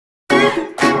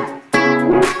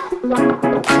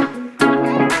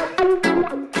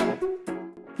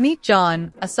Meet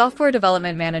John, a software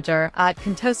development manager at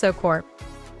Contoso Corp.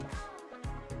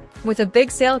 With a big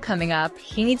sale coming up,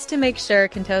 he needs to make sure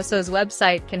Contoso's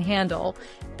website can handle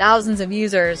thousands of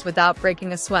users without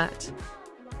breaking a sweat.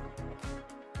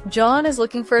 John is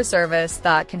looking for a service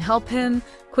that can help him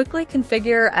quickly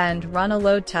configure and run a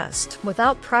load test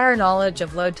without prior knowledge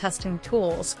of load testing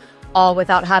tools, all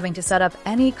without having to set up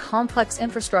any complex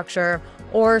infrastructure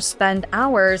or spend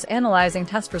hours analyzing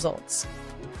test results.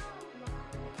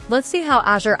 Let's see how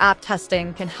Azure App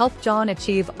Testing can help John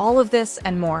achieve all of this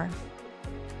and more.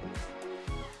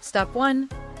 Step 1.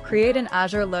 Create an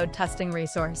Azure load testing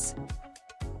resource.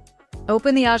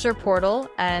 Open the Azure portal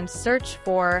and search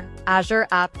for Azure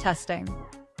App Testing.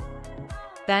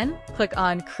 Then, click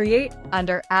on Create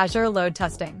under Azure Load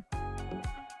Testing.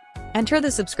 Enter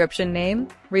the subscription name,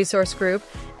 resource group,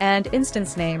 and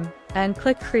instance name, and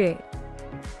click Create.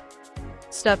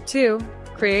 Step 2.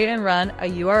 Create and run a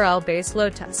URL-based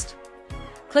load test.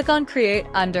 Click on Create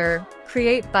under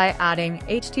Create by adding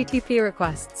HTTP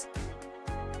requests.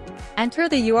 Enter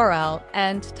the URL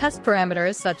and test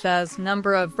parameters such as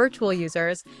number of virtual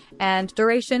users and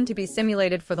duration to be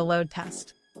simulated for the load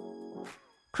test.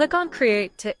 Click on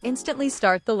Create to instantly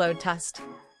start the load test.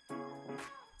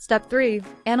 Step 3.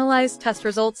 Analyze test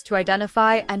results to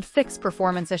identify and fix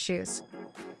performance issues.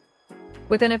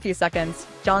 Within a few seconds,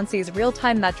 John sees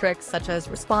real-time metrics such as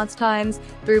response times,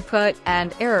 throughput,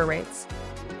 and error rates.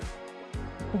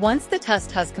 Once the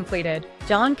test has completed,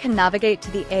 John can navigate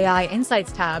to the AI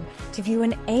Insights tab to view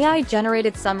an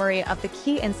AI-generated summary of the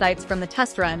key insights from the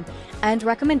test run and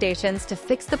recommendations to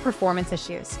fix the performance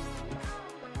issues.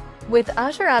 With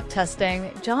Azure App Testing,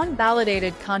 John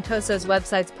validated Contoso's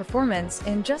website's performance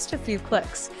in just a few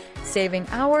clicks, saving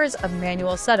hours of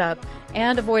manual setup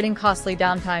and avoiding costly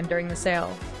downtime during the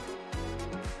sale.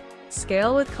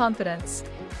 Scale with confidence.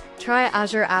 Try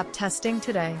Azure App Testing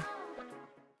today.